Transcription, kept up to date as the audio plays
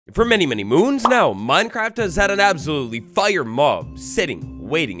For many moons now, Minecraft has had an absolutely fire mob sitting,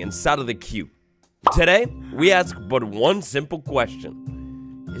 waiting inside of the queue. Today, we ask but one simple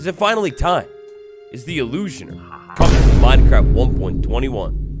question. Is it finally time? Is the Illusioner coming to Minecraft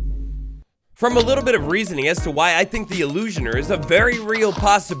 1.21? From a little bit of reasoning as to why I think the Illusioner is a very real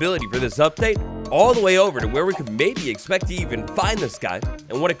possibility for this update, all the way over to where we could maybe expect to even find this guy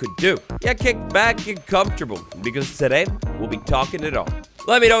and what it could do. Yeah, kick back, get comfortable, because today, we'll be talking it all.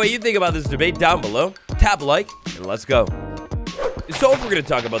 Let me know what you think about this debate down below. Tap like, and let's go. So if we're going to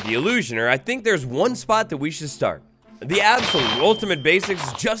talk about the Illusioner, I think there's one spot that we should start. The absolute ultimate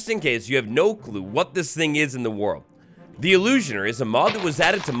basics, just in case you have no clue what this thing is in the world. The Illusioner is a mod that was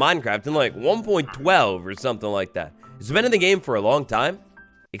added to Minecraft in like 1.12 or something like that. It's been in the game for a long time,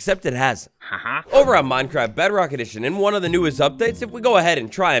 except it hasn't. Over on Minecraft Bedrock Edition, in one of the newest updates, if we go ahead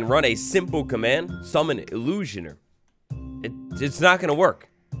and try and run a simple command, summon Illusioner, it's not going to work.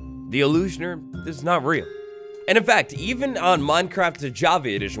 The Illusioner is not real. And in fact, even on Minecraft Java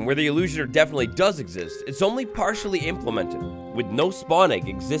Edition, where the Illusioner definitely does exist, it's only partially implemented, with no spawn egg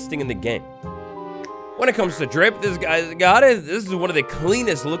existing in the game. When it comes to drip, this guy's got it. This is one of the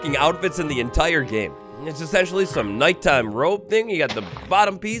cleanest looking outfits in the entire game. It's essentially some nighttime robe thing. You got the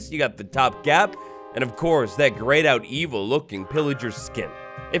bottom piece, you got the top cap, and of course, that grayed out evil looking pillager skin.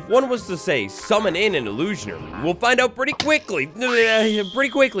 If one was to say, summon in an Illusioner, we'll find out pretty quickly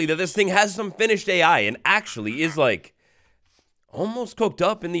that this thing has some finished AI and actually is like, almost cooked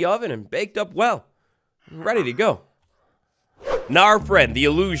up in the oven and baked up well. Ready to go. Now our friend, the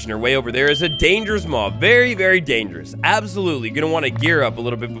Illusioner way over there, is a dangerous mob. Very dangerous. Absolutely gonna want to gear up a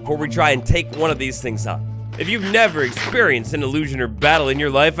little bit before we try and take one of these things on. If you've never experienced an Illusioner battle in your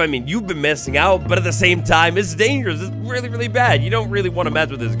life, I mean, you've been missing out, but at the same time, it's dangerous. It's really bad. You don't really want to mess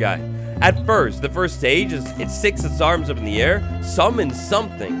with this guy. At first, the first stage is it sticks its arms up in the air, summons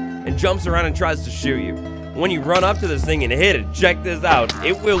something, and jumps around and tries to shoot you. When you run up to this thing and hit it, check this out.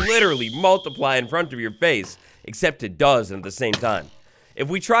 It will literally multiply in front of your face, except it does at the same time. If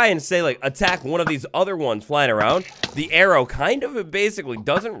we try and say, like, attack one of these other ones flying around, the arrow kind of basically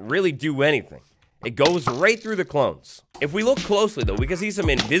doesn't really do anything. It goes right through the clones. If we look closely, though, we can see some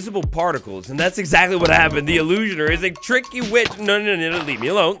invisible particles, and that's exactly what happened. The Illusioner is a tricky witch. No, leave me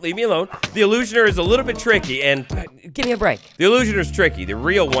alone, leave me alone. The Illusioner is a little bit tricky, and give me a break. The Illusioner's tricky. The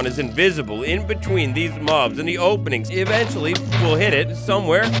real one is invisible in between these mobs and the openings. Eventually, we'll hit it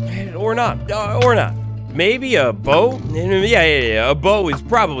somewhere, or not. Maybe a bow? Yeah, a bow is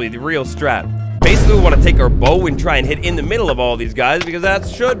probably the real strat. Basically, we want to take our bow and try and hit in the middle of all these guys, because that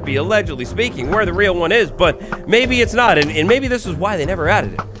should be, allegedly speaking, where the real one is, but maybe it's not, and maybe this is why they never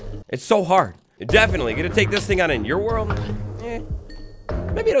added it. It's so hard. You're definitely gonna take this thing on in your world?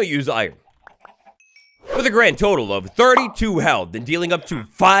 Maybe don't use iron. With a grand total of 32 health and dealing up to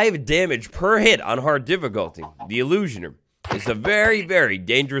 5 damage per hit on hard difficulty, the Illusioner is a very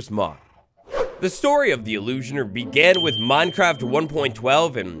dangerous mob. The story of the Illusioner began with Minecraft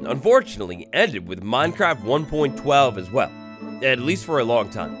 1.12 and unfortunately ended with Minecraft 1.12 as well, at least for a long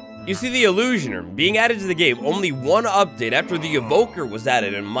time. You see, the Illusioner being added to the game only one update after the Evoker was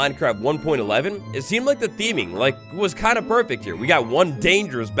added in Minecraft 1.11, it seemed like the theming was kind of perfect here. We got one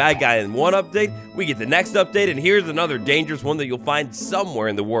dangerous bad guy in one update, we get the next update, and here's another dangerous one that you'll find somewhere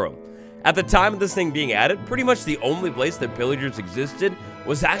in the world. At the time of this thing being added, pretty much the only place that pillagers existed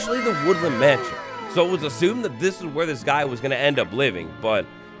was actually the Woodland Mansion. So it was assumed that this is where this guy was going to end up living, but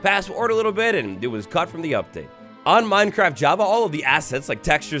fast forward a little bit and it was cut from the update. On Minecraft Java, all of the assets like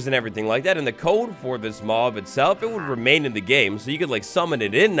textures and everything like that and the code for this mob itself, it would remain in the game, so you could like summon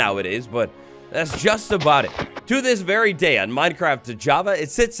it in nowadays, but that's just about it. To this very day on Minecraft Java, it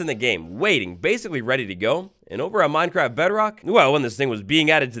sits in the game, waiting, basically ready to go. And over on Minecraft Bedrock, well, when this thing was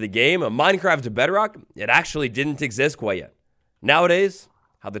being added to the game, Minecraft Bedrock, it actually didn't exist quite yet. Nowadays,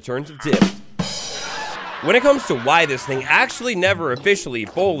 how the turns have tipped. When it comes to why this thing actually never officially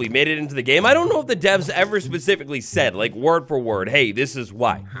fully made it into the game, I don't know if the devs ever specifically said, like word for word, hey, this is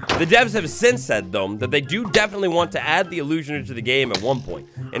why. The devs have since said, though, that they do definitely want to add the Illusioner to the game at one point.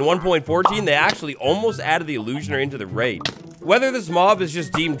 In 1.14, they actually almost added the Illusioner into the raid. Whether this mob is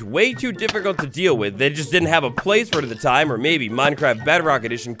just deemed way too difficult to deal with, they just didn't have a place for it at the time, or maybe Minecraft Bedrock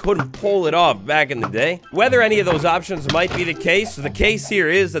Edition couldn't pull it off back in the day. Whether any of those options might be the case here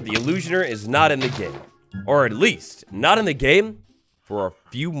is that the Illusioner is not in the game. Or at least, not in the game for a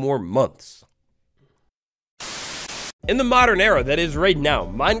few more months. In the modern era that is right now,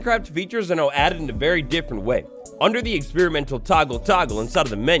 Minecraft features are now added in a very different way. Under the experimental toggle inside of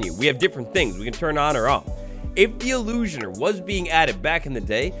the menu, we have different things we can turn on or off. If the Illusioner was being added back in the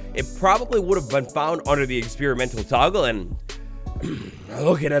day, it probably would have been found under the experimental toggle, and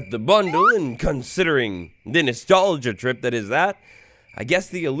Looking at the bundle and considering the nostalgia trip that is that, I guess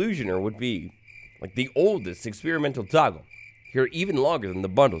the Illusioner would be like the oldest experimental toggle, here even longer than the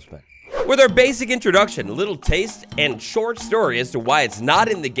bundle's been. With our basic introduction, a little taste, and short story as to why it's not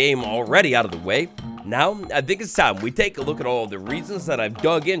in the game already out of the way, now I think it's time we take a look at all the reasons that I've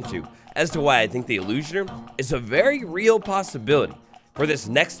dug into as to why I think the Illusioner is a very real possibility for this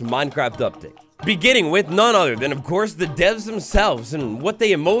next Minecraft update. Beginning with none other than, of course, the devs themselves and what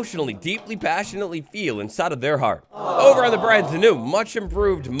they emotionally, deeply, passionately feel inside of their heart. Over on the brand new, much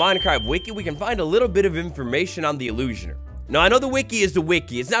improved Minecraft wiki, we can find a little bit of information on the Illusioner. Now, I know the wiki is the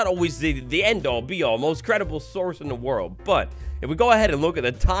wiki. It's not always the end-all, be-all, most credible source in the world, but if we go ahead and look at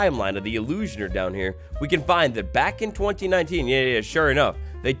the timeline of the Illusioner down here, we can find that back in 2019, yeah, sure enough,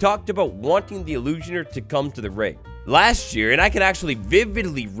 they talked about wanting the Illusioner to come to the raid. Last year, and I can actually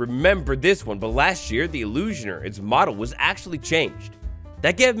vividly remember this one, but last year, the Illusioner, its model, was actually changed.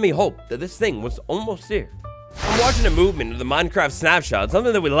 That gave me hope that this thing was almost here. I'm watching the movement of the Minecraft snapshot,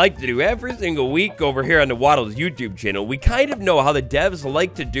 something that we like to do every single week over here on the Waddle's YouTube channel. We kind of know how the devs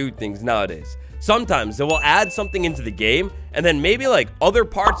like to do things nowadays. Sometimes they will add something into the game, and then maybe like other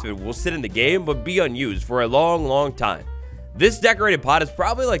parts of it will sit in the game but be unused for a long time. This decorated pot is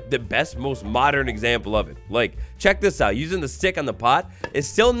probably like the best, most modern example of it. Like, check this out, using the stick on the pot, it's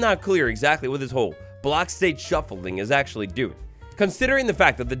still not clear exactly what this whole block state shuffling is actually doing. Considering the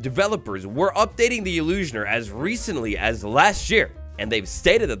fact that the developers were updating the Illusioner as recently as last year, and they've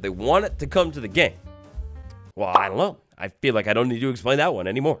stated that they want it to come to the game. Well, I don't know. I feel like I don't need to explain that one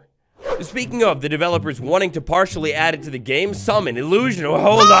anymore. Speaking of the developers wanting to partially add it to the game, summon Illusioner.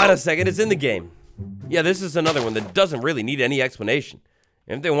 Hold on a second, it's in the game. Yeah, this is another one that doesn't really need any explanation.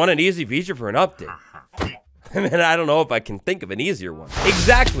 If they want an easy feature for an update, then I don't know if I can think of an easier one.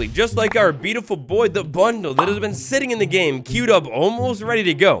 Exactly, just like our beautiful boy, the bundle that has been sitting in the game, queued up, almost ready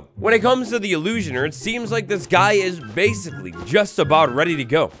to go. When it comes to the Illusioner, it seems like this guy is basically just about ready to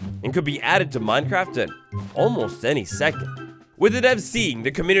go, and could be added to Minecraft at almost any second. With the devs seeing the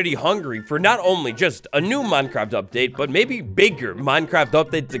community hungry for not only just a new Minecraft update, but maybe bigger Minecraft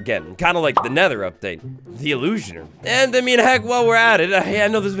updates again, kind of like the Nether update, the Illusioner. And I mean, heck, while we're at it, I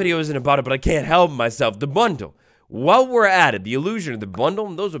know this video isn't about it, but I can't help myself, the bundle. While we're at it, the Illusioner, the bundle,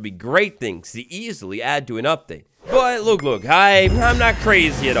 those would be great things to easily add to an update. But look, I'm not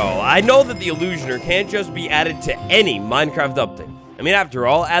crazy at all. I know that the Illusioner can't just be added to any Minecraft update. I mean, after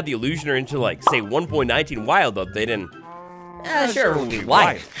all, add the Illusioner into like, say, 1.19 Wild update and sure, it would be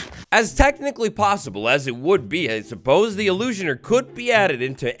wild. As technically possible as it would be, I suppose the Illusioner could be added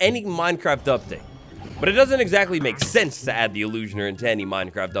into any Minecraft update. But it doesn't exactly make sense to add the Illusioner into any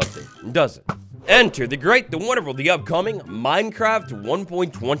Minecraft update, does it? Enter the great, the wonderful, the upcoming Minecraft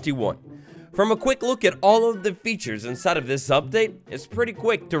 1.21. From a quick look at all of the features inside of this update, it's pretty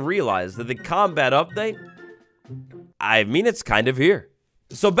quick to realize that the combat update, I mean, it's kind of here.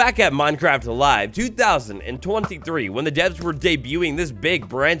 So back at Minecraft Live 2023, when the devs were debuting this big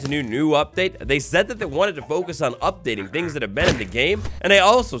brand new update, they said that they wanted to focus on updating things that have been in the game, and they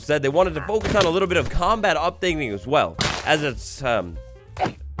also said they wanted to focus on a little bit of combat updating as well, as it's,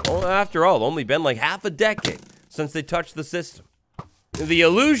 after all, only been like half a decade since they touched the system. The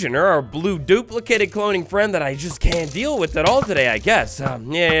Illusioner, our blue duplicated cloning friend that I just can't deal with at all today, I guess.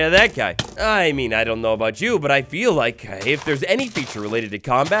 Yeah, that guy. I mean, I don't know about you, but I feel like if there's any feature related to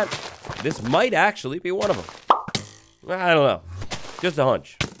combat, this might actually be one of them. I don't know. Just a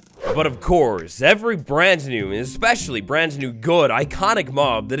hunch. But of course, every brand new, and especially brand new good, iconic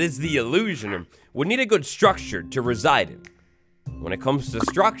mob that is the Illusioner, would need a good structure to reside in. When it comes to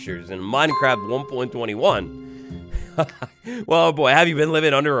structures in Minecraft 1.21, well, boy, have you been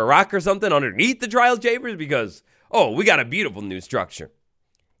living under a rock or something underneath the trial chambers? Because, oh, we got a beautiful new structure.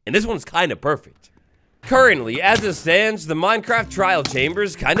 And this one's kind of perfect. Currently, as it stands, the Minecraft trial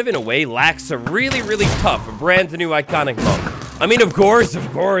chambers kind of in a way lacks a really tough, brand new iconic mob. I mean, of course,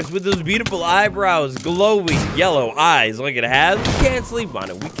 with those beautiful eyebrows, glowing yellow eyes like it has, we can't sleep on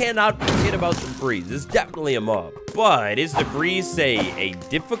it. We cannot forget about the freeze. It's definitely a mob. But is the freeze, say, a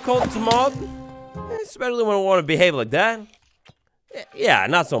difficult mob? Especially when I want to behave like that. Yeah,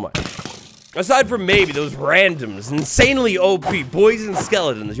 not so much. Aside from maybe those randoms, insanely OP poison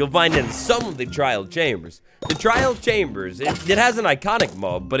skeletons you'll find in some of the trial chambers. The trial chambers, it has an iconic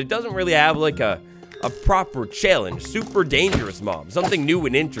mob, but it doesn't really have like a proper challenge, super dangerous mob, something new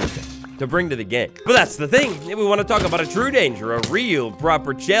and interesting to bring to the game. But that's the thing, if we want to talk about a true danger, a real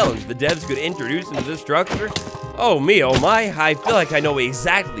proper challenge the devs could introduce into this structure, oh me, oh my, I feel like I know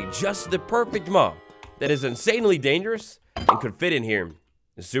exactly just the perfect mob that is insanely dangerous and could fit in here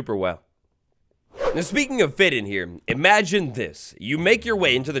super well. Now, speaking of fit in here, imagine this. You make your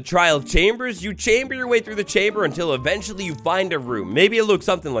way into the trial chambers, you chamber your way through the chamber until eventually you find a room. Maybe it looks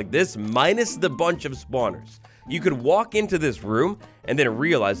something like this, minus the bunch of spawners. You could walk into this room and then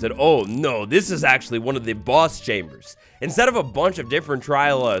realize that, oh no, this is actually one of the boss chambers. Instead of a bunch of different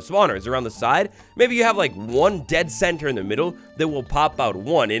trial spawners around the side, maybe you have like one dead center in the middle that will pop out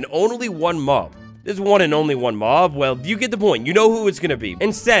one and only one mob. There's one and only one mob. Well, you get the point. You know who it's gonna be.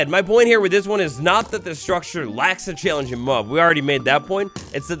 Instead, my point here with this one is not that the structure lacks a challenging mob. We already made that point.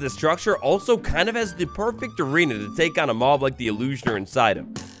 It's that the structure also kind of has the perfect arena to take on a mob like the Illusioner inside of.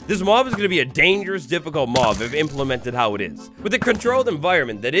 This mob is going to be a dangerous, difficult mob if implemented how it is. With a controlled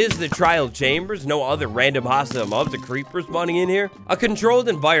environment that is the trial chambers, no other random hostile mobs or creepers spawning in here, a controlled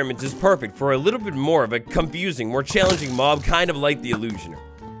environment is perfect for a little bit more of a confusing, more challenging mob, kind of like the Illusioner.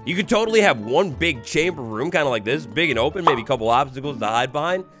 You could totally have one big chamber room, kind of like this, big and open, maybe a couple obstacles to hide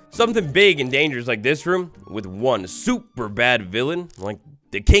behind. Something big and dangerous like this room, with one super bad villain, like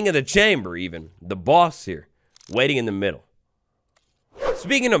the king of the chamber even, the boss here, waiting in the middle.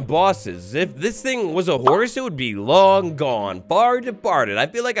 Speaking of bosses, if this thing was a horse, it would be long gone, far departed. I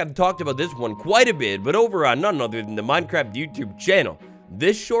feel like I've talked about this one quite a bit, but over on none other than the Minecraft YouTube channel.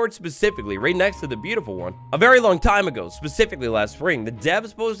 This short specifically, right next to the beautiful one. A very long time ago, specifically last spring, the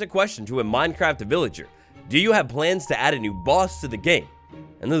devs posed a question to a Minecraft villager. Do you have plans to add a new boss to the game?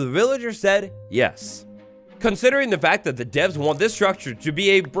 And the villager said, yes. Considering the fact that the devs want this structure to be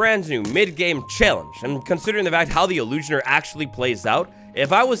a brand new mid-game challenge, and considering the fact how the Illusioner actually plays out,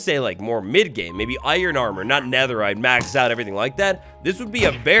 if I was say like more mid-game, maybe iron armor, not netherite, maxed out, everything like that, this would be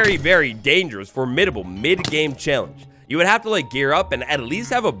a very, very dangerous, formidable mid-game challenge. You would have to like gear up and at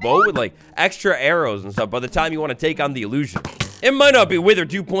least have a bow with like extra arrows and stuff by the time you want to take on the Illusioner. It might not be Wither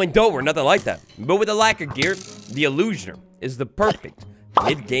 2.0 or nothing like that, but with a lack of gear, the Illusioner is the perfect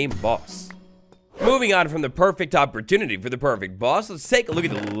mid-game boss. Moving on from the perfect opportunity for the perfect boss, let's take a look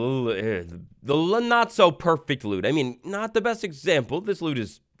at the not so perfect loot. I mean, not the best example. This loot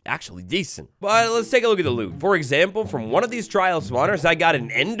is actually decent. But let's take a look at the loot. For example, from one of these trial spawners, I got an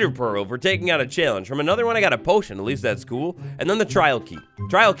ender pearl for taking out a challenge. From another one, I got a potion. At least that's cool. And then the trial key.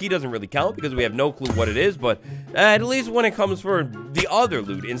 Trial key doesn't really count because we have no clue what it is, but at least when it comes for the other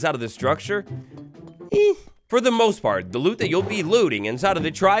loot inside of the structure, for the most part, the loot that you'll be looting inside of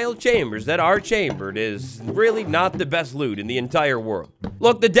the trial chambers that are chambered is really not the best loot in the entire world.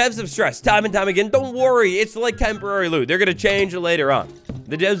 Look, the devs have stressed time and time again, don't worry, it's like temporary loot. They're gonna change it later on.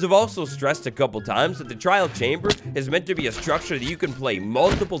 The devs have also stressed a couple times that the trial chamber is meant to be a structure that you can play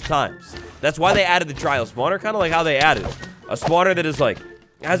multiple times. That's why they added the trial spawner, kind of like how they added a spawner that is like,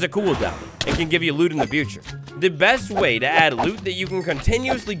 has a cooldown and can give you loot in the future. The best way to add loot that you can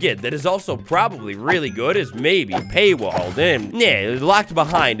continuously get that is also probably really good is maybe paywalled and locked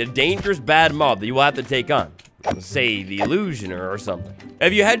behind a dangerous bad mob that you will have to take on. Say the Illusioner or something.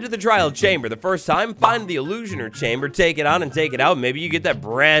 If you head to the trial chamber the first time, find the Illusioner chamber, take it on and take it out. Maybe you get that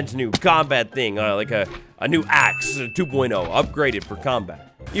brand new combat thing, like a new axe 2.0 upgraded for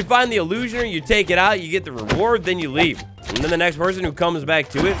combat. You find the Illusioner, you take it out, you get the reward, then you leave. And then the next person who comes back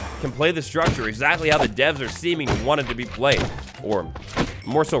to it can play the structure exactly how the devs are seeming to want it to be played, or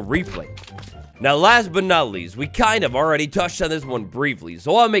more so replayed. Now, last but not least, we kind of already touched on this one briefly,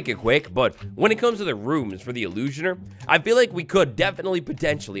 so I'll make it quick, but when it comes to the rooms for the Illusioner, I feel like we could definitely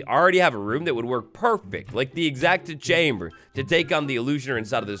potentially already have a room that would work perfect, like the exact chamber, to take on the Illusioner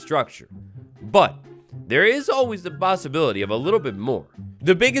inside of the structure. But there is always the possibility of a little bit more.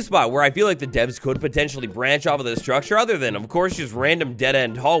 The biggest spot where I feel like the devs could potentially branch off of the structure, other than, of course, just random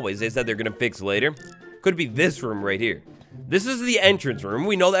dead-end hallways they said they're gonna fix later, could be this room right here. This is the entrance room.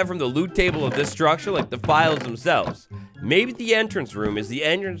 We know that from the loot table of this structure, like the files themselves. Maybe the entrance room is the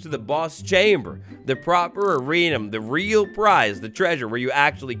entrance to the boss chamber, the proper arena, the real prize, the treasure where you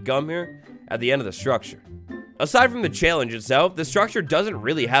actually come here at the end of the structure. Aside from the challenge itself, the structure doesn't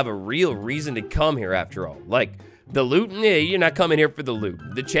really have a real reason to come here after all. Like, the loot, you're not coming here for the loot.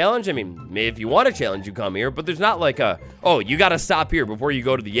 The challenge, I mean, if you want a challenge, you come here, but there's not like a, oh, you gotta stop here before you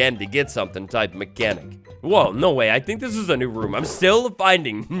go to the end to get something type mechanic. Whoa, no way, I think this is a new room. I'm still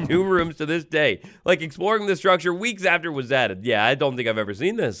finding new rooms to this day. Like, exploring the structure weeks after it was added. Yeah, I don't think I've ever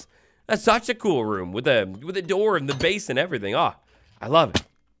seen this. That's such a cool room with a door and the base and everything. Oh, I love it.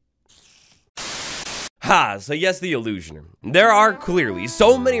 So yes, the Illusioner. There are clearly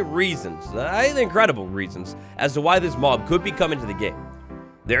so many reasons, I think incredible reasons, as to why this mob could be coming to the game.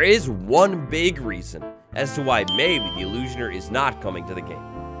 There is one big reason as to why maybe the Illusioner is not coming to the game.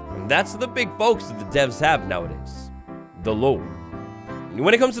 And that's the big focus that the devs have nowadays. The lore.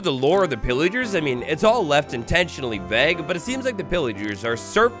 When it comes to the lore of the pillagers, I mean, it's all left intentionally vague, but it seems like the pillagers are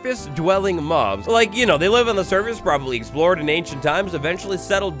surface-dwelling mobs. Like, you know, they live on the surface, probably explored in ancient times, eventually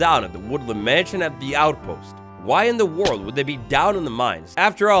settled down at the woodland mansion at the outpost. Why in the world would they be down in the mines?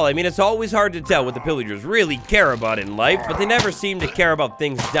 After all, I mean, it's always hard to tell what the pillagers really care about in life, but they never seem to care about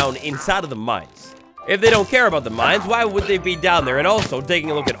things down inside of the mines. If they don't care about the mines, why would they be down there? And also,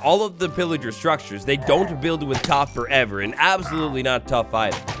 taking a look at all of the pillager structures, they don't build with copper ever, and absolutely not tough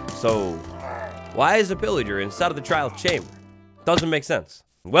either. So, why is a pillager inside of the trial chamber? Doesn't make sense.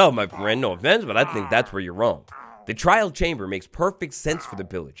 Well, my friend, no offense, but I think that's where you're wrong. The trial chamber makes perfect sense for the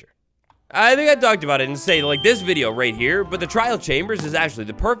pillager. I think I talked about it in, say, like this video right here, but the trial chambers is actually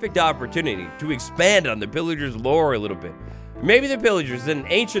the perfect opportunity to expand on the pillager's lore a little bit. Maybe the pillagers in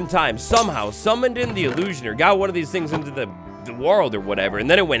ancient times somehow summoned in the illusioner, got one of these things into the world or whatever, and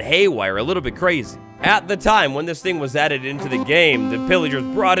then it went haywire, a little bit crazy. At the time when this thing was added into the game, the pillagers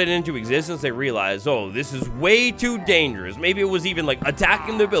brought it into existence. They realized, oh, this is way too dangerous. Maybe it was even like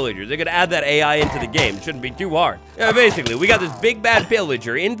attacking the villagers. They could add that AI into the game. It shouldn't be too hard. Basically, we got this big bad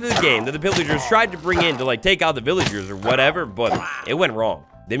pillager into the game that the pillagers tried to bring in to like take out the villagers or whatever, but it went wrong.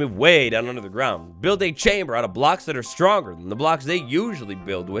 They moved way down under the ground, build a chamber out of blocks that are stronger than the blocks they usually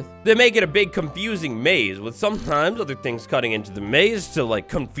build with. They make it a big confusing maze with sometimes other things cutting into the maze to like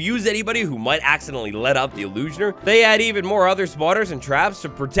confuse anybody who might accidentally let out the illusioner. They add even more other spotters and traps to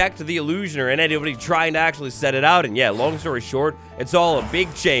protect the illusioner and anybody trying to actually set it out. And yeah, long story short, it's all a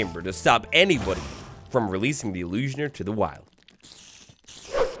big chamber to stop anybody from releasing the illusioner to the wild.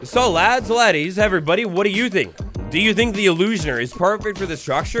 So lads, laddies, everybody, what do you think? Do you think the illusioner is perfect for the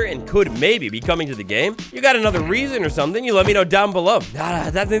structure and could maybe be coming to the game? You got another reason or something, you let me know down below. I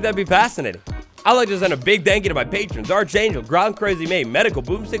think that'd be fascinating. I'd like to send a big thank you to my patrons: Archangel, Ground Crazy May, Medical,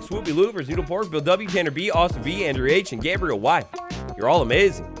 Boomstick, Swoopy Louvers, Noodle Pork, Bill W, Tanner B, Austin V, Andrew H, and Gabriel Y. You're all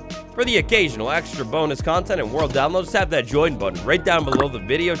amazing. For the occasional extra bonus content and world downloads, tap that join button right down below the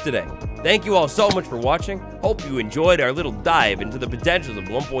video today. Thank you all so much for watching. Hope you enjoyed our little dive into the potentials of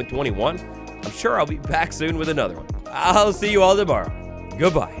 1.21. I'm sure I'll be back soon with another one. I'll see you all tomorrow.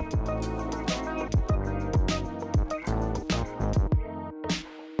 Goodbye.